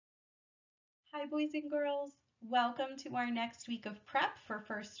Hi, boys and girls. Welcome to our next week of prep for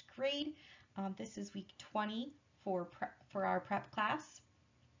first grade. This is week 20 for our prep class.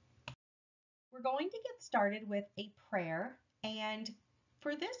 We're going to get started with a prayer. And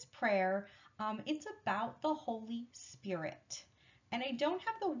for this prayer, it's about the Holy Spirit. And I don't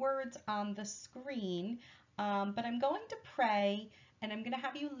have the words on the screen, but I'm going to pray and I'm going to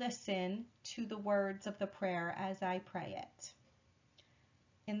have you listen to the words of the prayer as I pray it.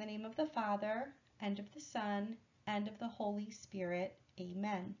 In the name of the Father, and of the Son, and of the Holy Spirit.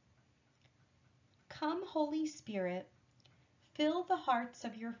 Amen. Come, Holy Spirit, fill the hearts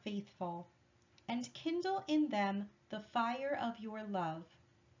of your faithful, and kindle in them the fire of your love.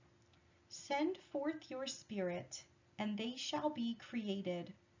 Send forth your Spirit, and they shall be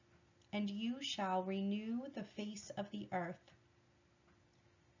created, and you shall renew the face of the earth.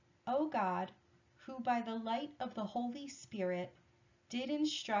 O God, who by the light of the Holy Spirit did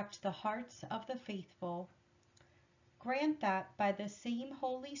instruct the hearts of the faithful, grant that by the same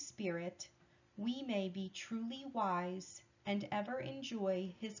Holy Spirit we may be truly wise and ever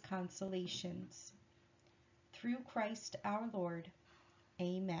enjoy his consolations. Through Christ our Lord.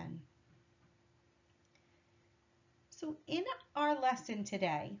 Amen. So in our lesson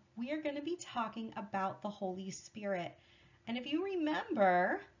today, we are going to be talking about the Holy Spirit. And if you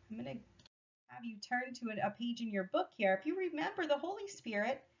remember, I'm going to have you turn to a page in your book here. If you remember, the Holy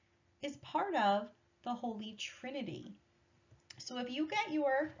Spirit is part of the Holy Trinity. So if you get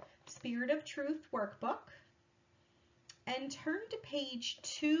your Spirit of Truth workbook and turn to page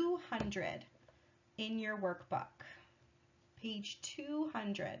 200 in your workbook, page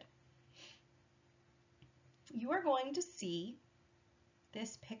 200, you are going to see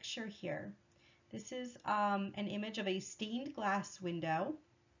this picture here. This is an image of a stained glass window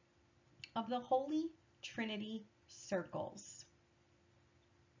of the Holy Trinity circles.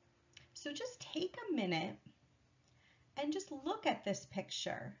 So just take a minute and just look at this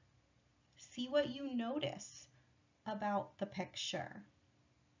picture. See what you notice about the picture.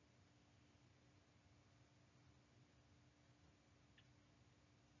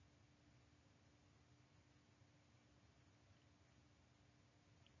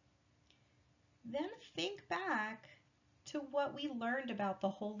 Then think back to what we learned about the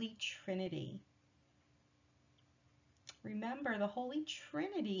Holy Trinity. Remember, the Holy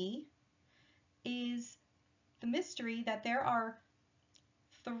Trinity is the mystery that there are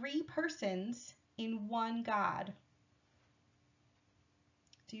three persons in one God.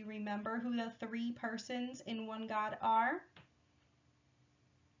 Do you remember who the three persons in one God are?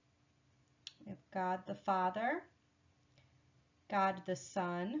 We have God the Father, God the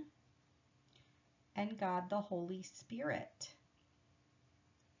Son, and God the Holy Spirit.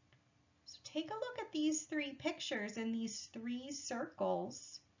 So take a look at these three pictures and these three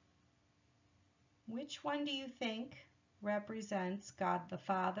circles. Which one do you think represents God the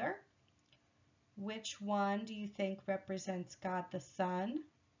Father? Which one do you think represents God the Son?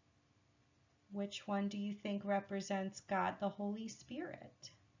 Which one do you think represents God the Holy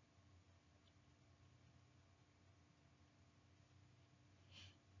Spirit?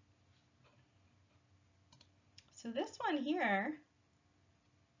 So this one here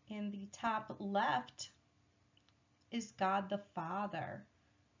in the top left is God the Father.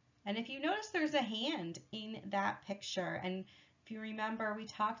 And if you notice, there's a hand in that picture. And if you remember, we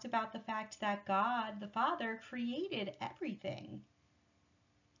talked about the fact that God the Father created everything.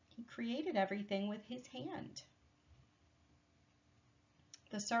 He created everything with his hand.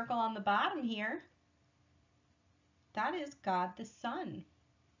 The circle on the bottom here, that is God the Son.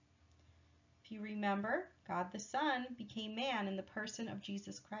 If you remember, God the Son became man in the person of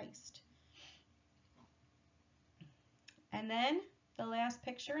Jesus Christ. And then the last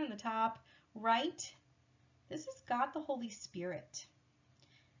picture in the top right, this is God the Holy Spirit.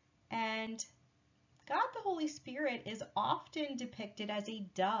 And God the Holy Spirit is often depicted as a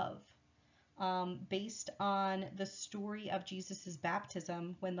dove, based on the story of Jesus'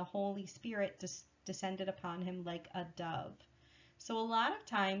 baptism when the Holy Spirit descended upon him like a dove. So a lot of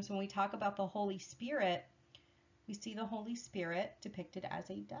times when we talk about the Holy Spirit, we see the Holy Spirit depicted as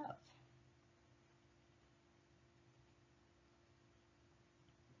a dove.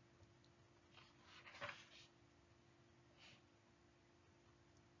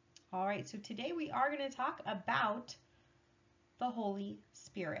 All right, so today we are going to talk about the Holy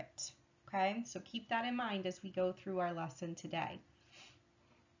Spirit. Okay, so keep that in mind as we go through our lesson today.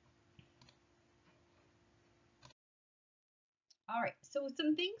 All right, so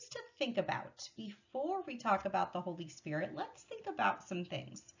some things to think about before we talk about the Holy Spirit. Let's think about some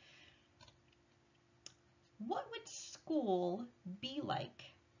things. What would school be like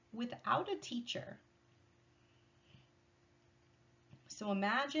without a teacher? So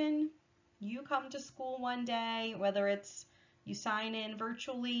imagine you come to school one day, whether it's you sign in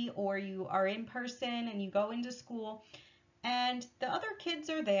virtually or you are in person and you go into school, and the other kids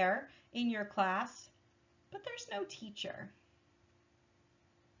are there in your class, but there's no teacher.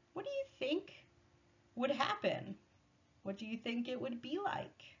 What do you think would happen? What do you think it would be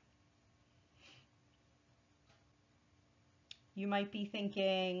like? You might be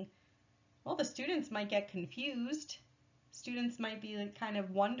thinking, well, the students might get confused. Students might be like kind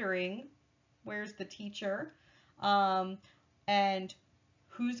of wondering, where's the teacher? And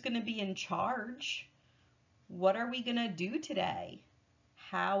who's going to be in charge? What are we going to do today?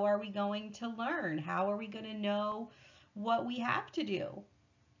 How are we going to learn? How are we going to know what we have to do?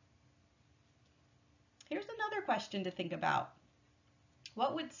 Here's another question to think about.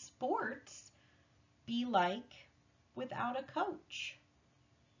 What would sports be like without a coach?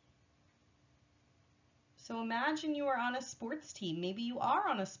 So imagine you are on a sports team. Maybe you are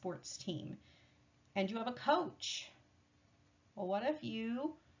on a sports team and you have a coach. Well, what if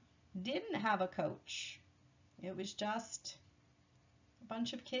you didn't have a coach? It was just a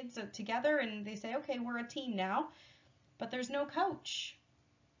bunch of kids together and they say, okay, we're a team now, but there's no coach.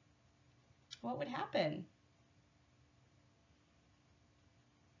 What would happen?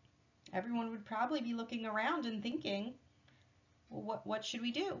 Everyone would probably be looking around and thinking, well, what should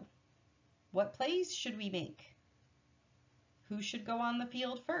we do? What plays should we make? Who should go on the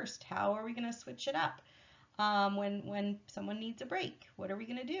field first? How are we going to switch it up? When someone needs a break, what are we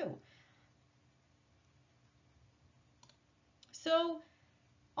going to do? So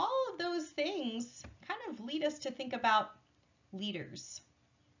all of those things kind of lead us to think about leaders,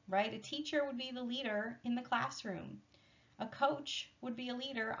 right? A teacher would be the leader in the classroom. A coach would be a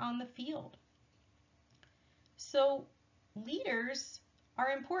leader on the field. So leaders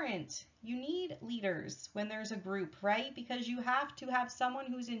are important. You need leaders when there's a group, right? Because you have to have someone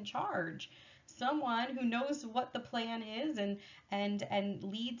who's in charge, someone who knows what the plan is and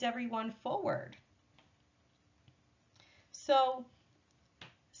leads everyone forward. So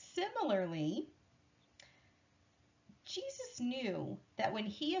similarly, Jesus knew that when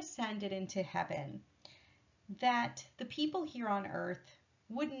he ascended into heaven, that the people here on earth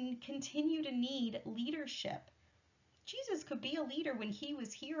wouldn't continue to need leadership. Jesus could be a leader when he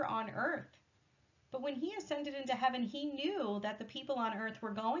was here on earth. But when he ascended into heaven, he knew that the people on earth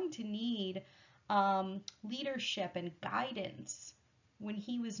were going to need leadership and guidance when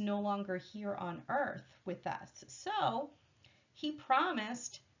he was no longer here on earth with us. So he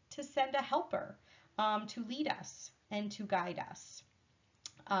promised to send a helper to lead us and to guide us,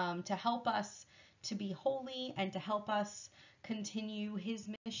 to help us to be holy and to help us continue his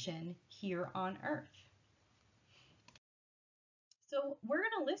mission here on earth. So we're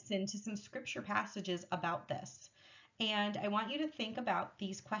going to listen to some scripture passages about this. And I want you to think about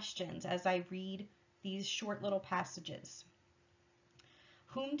these questions as I read these short little passages.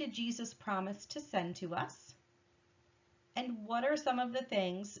 Whom did Jesus promise to send to us? And what are some of the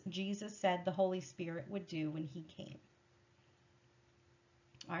things Jesus said the Holy Spirit would do when he came?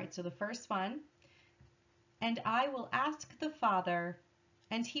 All right, so the first one, and I will ask the Father,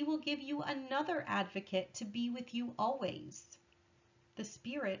 and he will give you another advocate to be with you always, the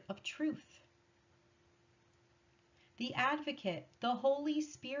Spirit of truth. The advocate, the Holy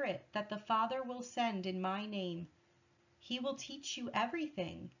Spirit that the Father will send in my name. He will teach you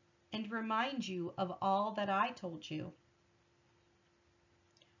everything and remind you of all that I told you.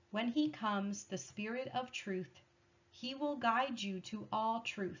 When he comes, the Spirit of truth, he will guide you to all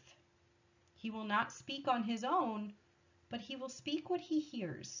truth. He will not speak on his own, but he will speak what he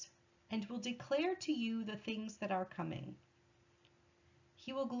hears and will declare to you the things that are coming.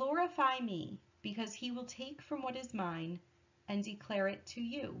 He will glorify me because he will take from what is mine and declare it to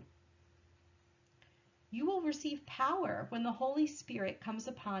you. You will receive power when the Holy Spirit comes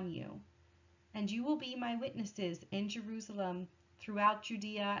upon you, and you will be my witnesses in Jerusalem, throughout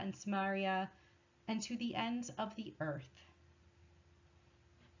Judea and Samaria, and to the ends of the earth.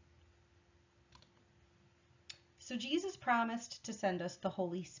 So Jesus promised to send us the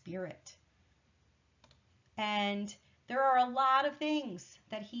Holy Spirit. And there are a lot of things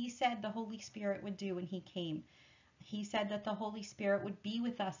that he said the Holy Spirit would do when he came. He said that the Holy Spirit would be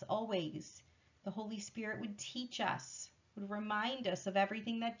with us always. The Holy Spirit would teach us, would remind us of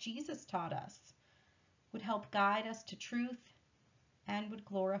everything that Jesus taught us, would help guide us to truth, and would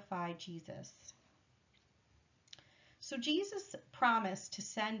glorify Jesus. So Jesus promised to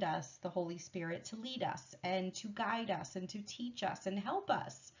send us the Holy Spirit to lead us and to guide us and to teach us and help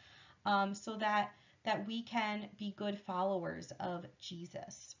us so that we can be good followers of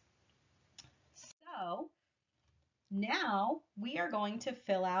Jesus. So now we are going to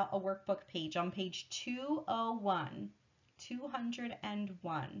fill out a workbook page on page 201,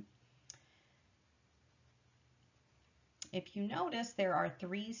 201. If you notice, there are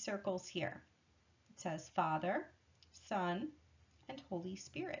 3 circles here. It says Father, Son, and Holy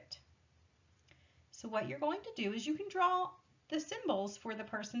Spirit. So what you're going to do is you can draw the symbols for the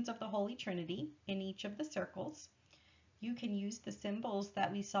persons of the Holy Trinity in each of the circles. You can use the symbols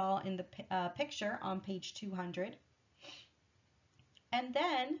that we saw in the picture on page 200. And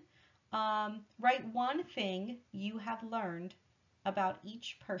then write one thing you have learned about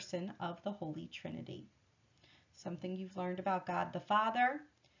each person of the Holy Trinity. Something you've learned about God the Father,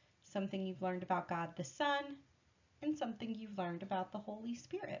 something you've learned about God the Son, and something you've learned about the Holy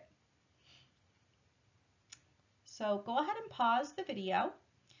Spirit. So go ahead and pause the video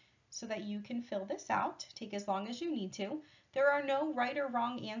so that you can fill this out. Take as long as you need to. There are no right or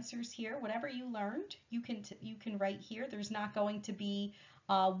wrong answers here. Whatever you learned, you can write here. There's not going to be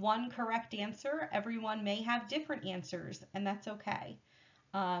one correct answer. Everyone may have different answers, and that's okay.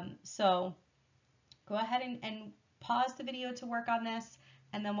 So go ahead and pause the video to work on this,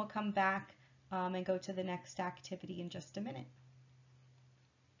 and then we'll come back and go to the next activity in just a minute.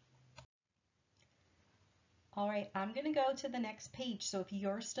 All right, I'm going to go to the next page. So if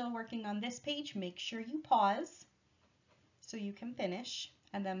you're still working on this page, make sure you pause so you can finish,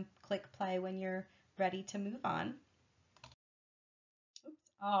 and then click play when you're ready to move on.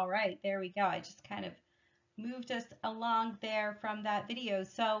 Oops. All right, there we go. I just kind of moved us along there from that video.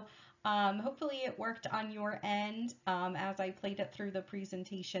 So hopefully it worked on your end as I played it through the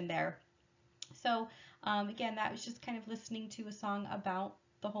presentation there. So again, that was just kind of listening to a song about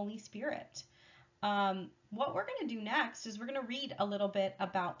the Holy Spirit. What we're going to do next is we're going to read a little bit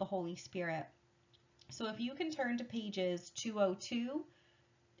about the Holy Spirit. So if you can turn to pages 202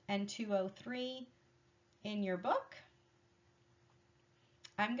 and 203 in your book,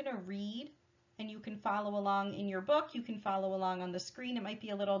 I'm going to read, and you can follow along in your book. You can follow along on the screen. It might be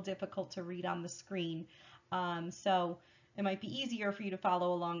a little difficult to read on the screen, so it might be easier for you to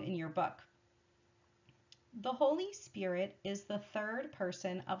follow along in your book. The Holy Spirit is the third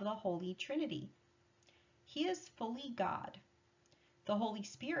person of the Holy Trinity. He is fully God. The Holy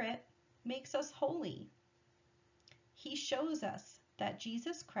Spirit makes us holy. He shows us that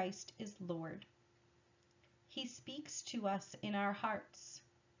Jesus Christ is Lord. He speaks to us in our hearts.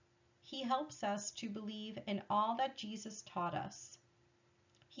 He helps us to believe in all that Jesus taught us.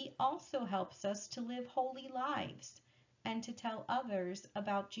 He also helps us to live holy lives and to tell others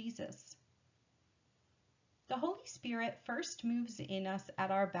about Jesus. The Holy Spirit first moves in us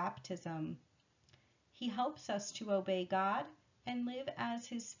at our baptism. He helps us to obey God and live as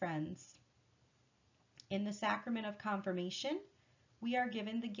His friends. In the sacrament of confirmation, we are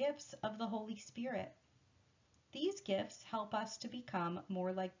given the gifts of the Holy Spirit. These gifts help us to become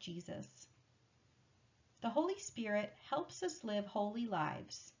more like Jesus. The Holy Spirit helps us live holy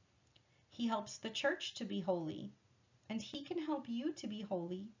lives. He helps the church to be holy, and He can help you to be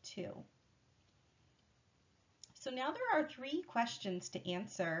holy too. So now there are 3 questions to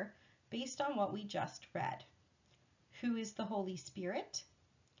answer based on what we just read. Who is the Holy Spirit?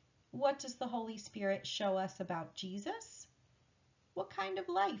 What does the Holy Spirit show us about Jesus? What kind of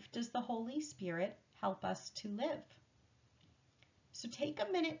life does the Holy Spirit help us to live? So take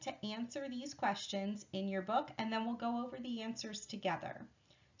a minute to answer these questions in your book, and then we'll go over the answers together.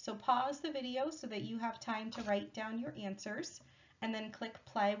 So pause the video so that you have time to write down your answers, and then click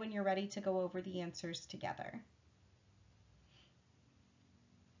play when you're ready to go over the answers together.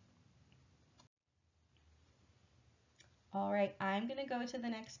 All right, I'm going to go to the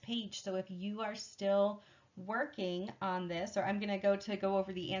next page. So if you are still working on this, or I'm going to go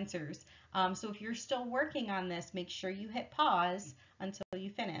over the answers. So if you're still working on this, make sure you hit pause until you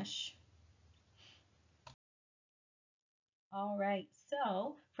finish. All right,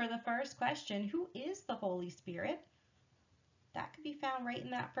 so for the first question, who is the Holy Spirit? That could be found right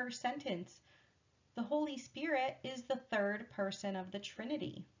in that first sentence. The Holy Spirit is the third person of the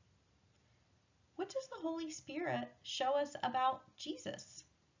Trinity. What does the Holy Spirit show us about Jesus?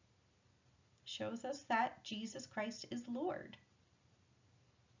 Shows us that Jesus Christ is Lord.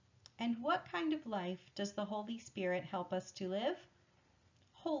 And what kind of life does the Holy Spirit help us to live?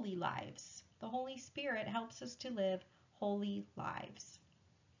 Holy lives. The Holy Spirit helps us to live holy lives.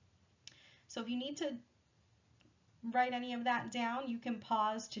 So if you need to write any of that down, you can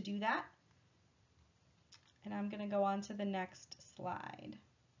pause to do that. And I'm going to go on to the next slide.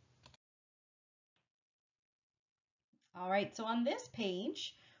 All right, so on this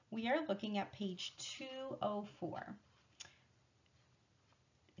page, we are looking at page 204.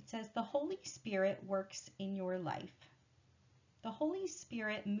 It says the Holy Spirit works in your life. The Holy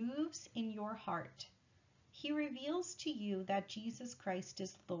Spirit moves in your heart. He reveals to you that Jesus Christ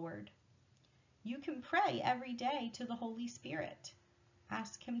is Lord. You can pray every day to the Holy Spirit.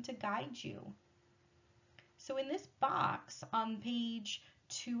 Ask Him to guide you. So in this box on page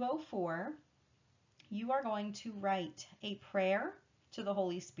 204, you are going to write a prayer to the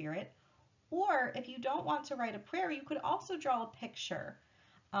Holy Spirit, or if you don't want to write a prayer, you could also draw a picture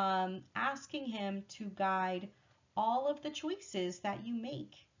asking Him to guide all of the choices that you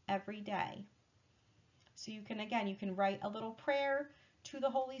make every day. So you can write a little prayer to the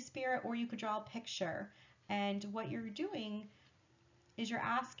Holy Spirit, or you could draw a picture. And what you're doing is you're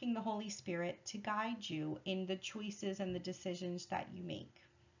asking the Holy Spirit to guide you in the choices and the decisions that you make.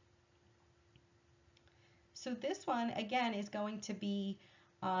 So this one, again, is going to be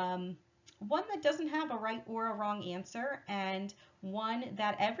one that doesn't have a right or a wrong answer, and one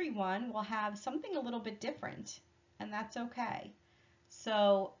that everyone will have something a little bit different, and that's okay.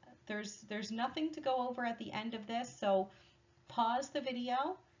 So there's nothing to go over at the end of this, so pause the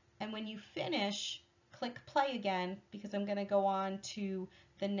video, and when you finish, click play again, because I'm going to go on to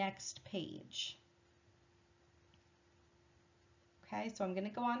the next page. Okay, so I'm going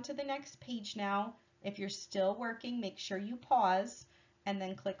to go on to the next page now. If you're still working, make sure you pause and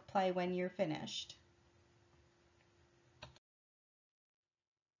then click play when you're finished.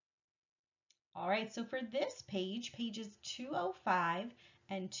 All right, so for this page, pages 205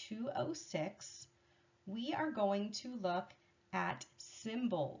 and 206, we are going to look at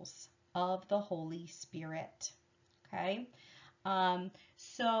symbols of the Holy Spirit. Okay,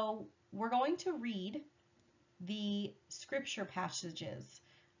 so we're going to read the scripture passages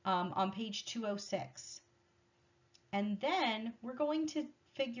on page 206. And then we're going to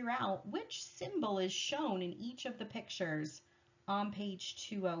figure out which symbol is shown in each of the pictures on page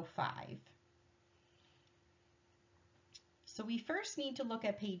 205. So we first need to look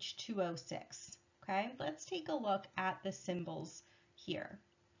at page 206. Okay, let's take a look at the symbols here.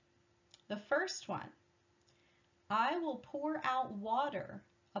 The first one, I will pour out water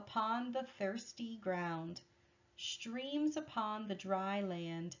upon the thirsty ground, streams upon the dry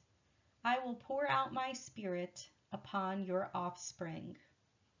land. I will pour out my spirit upon your offspring.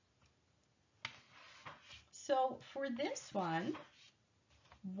 So for this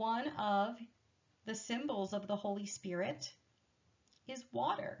one of the symbols of the Holy Spirit is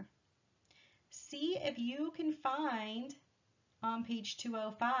water. See if you can find on page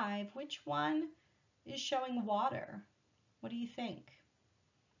 205 which one is showing water. What do you think?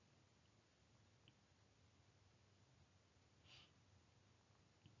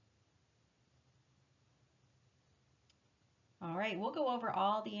 All right, we'll go over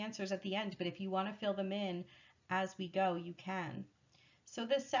all the answers at the end, but if you want to fill them in as we go, you can. So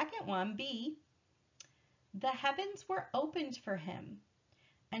the second one, B, the heavens were opened for him,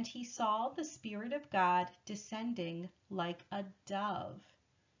 and he saw the Spirit of God descending like a dove.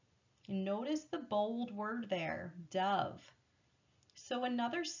 And notice the bold word there, dove. So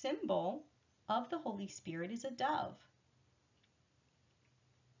another symbol of the Holy Spirit is a dove.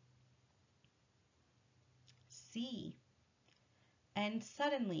 C, and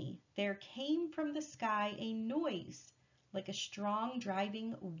suddenly there came from the sky a noise like a strong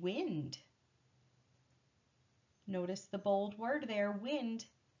driving wind. Notice the bold word there, wind.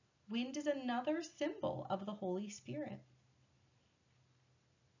 Wind is another symbol of the Holy Spirit.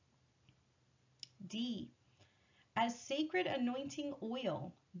 D, as sacred anointing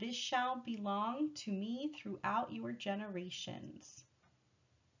oil, this shall belong to me throughout your generations.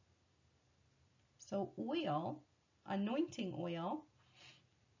 So oil, anointing oil,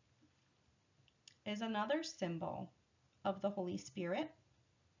 is another symbol of the Holy Spirit.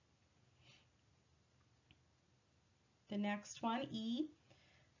 The next one, E,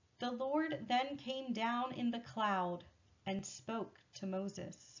 the Lord then came down in the cloud and spoke to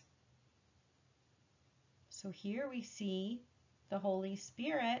Moses. So here we see the Holy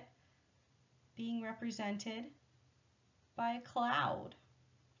Spirit being represented by a cloud.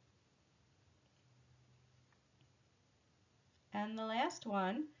 And the last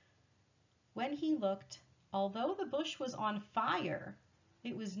one, when he looked, although the bush was on fire,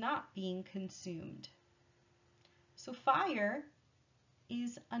 it was not being consumed. So fire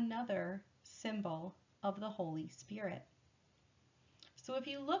is another symbol of the Holy Spirit. So if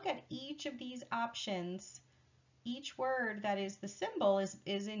you look at each of these options, each word that is the symbol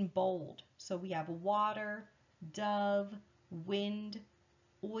is in bold. So we have water, dove, wind,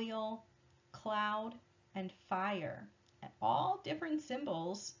 oil, cloud, and fire. All different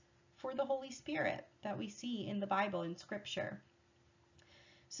symbols for the Holy Spirit that we see in the Bible in Scripture.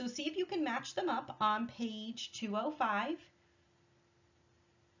 So see if you can match them up on page 205.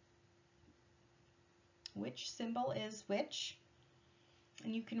 Which symbol is which?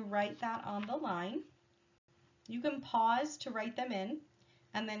 And you can write that on the line. You can pause to write them in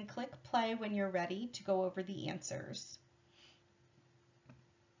and then click play when you're ready to go over the answers.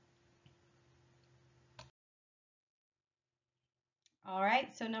 All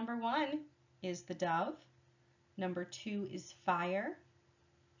right, so number 1 is the dove. Number 2 is fire.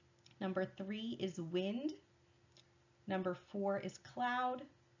 Number 3 is wind. Number 4 is cloud.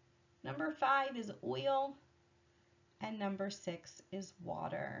 Number 5 is oil. And number 6 is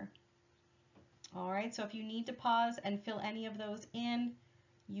water. All right, so if you need to pause and fill any of those in,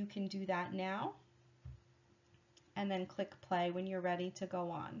 you can do that now. And then click play when you're ready to go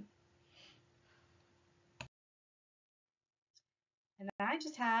on. And I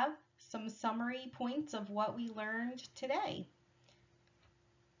just have some summary points of what we learned today.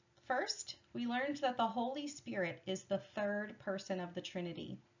 First, we learned that the Holy Spirit is the third person of the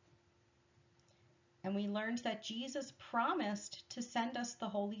Trinity. And we learned that Jesus promised to send us the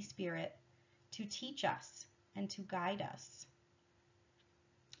Holy Spirit to teach us and to guide us.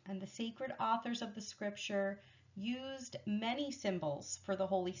 And the sacred authors of the scripture used many symbols for the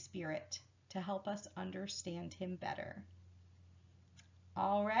Holy Spirit to help us understand him better.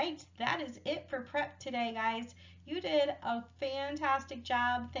 All right, that is it for prep today, guys. You did a fantastic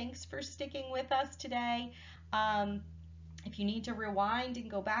job. Thanks for sticking with us today. If you need to rewind and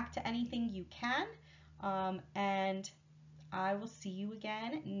go back to anything, you can. And I will see you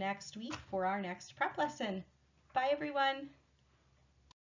again next week for our next prep lesson. Bye, everyone.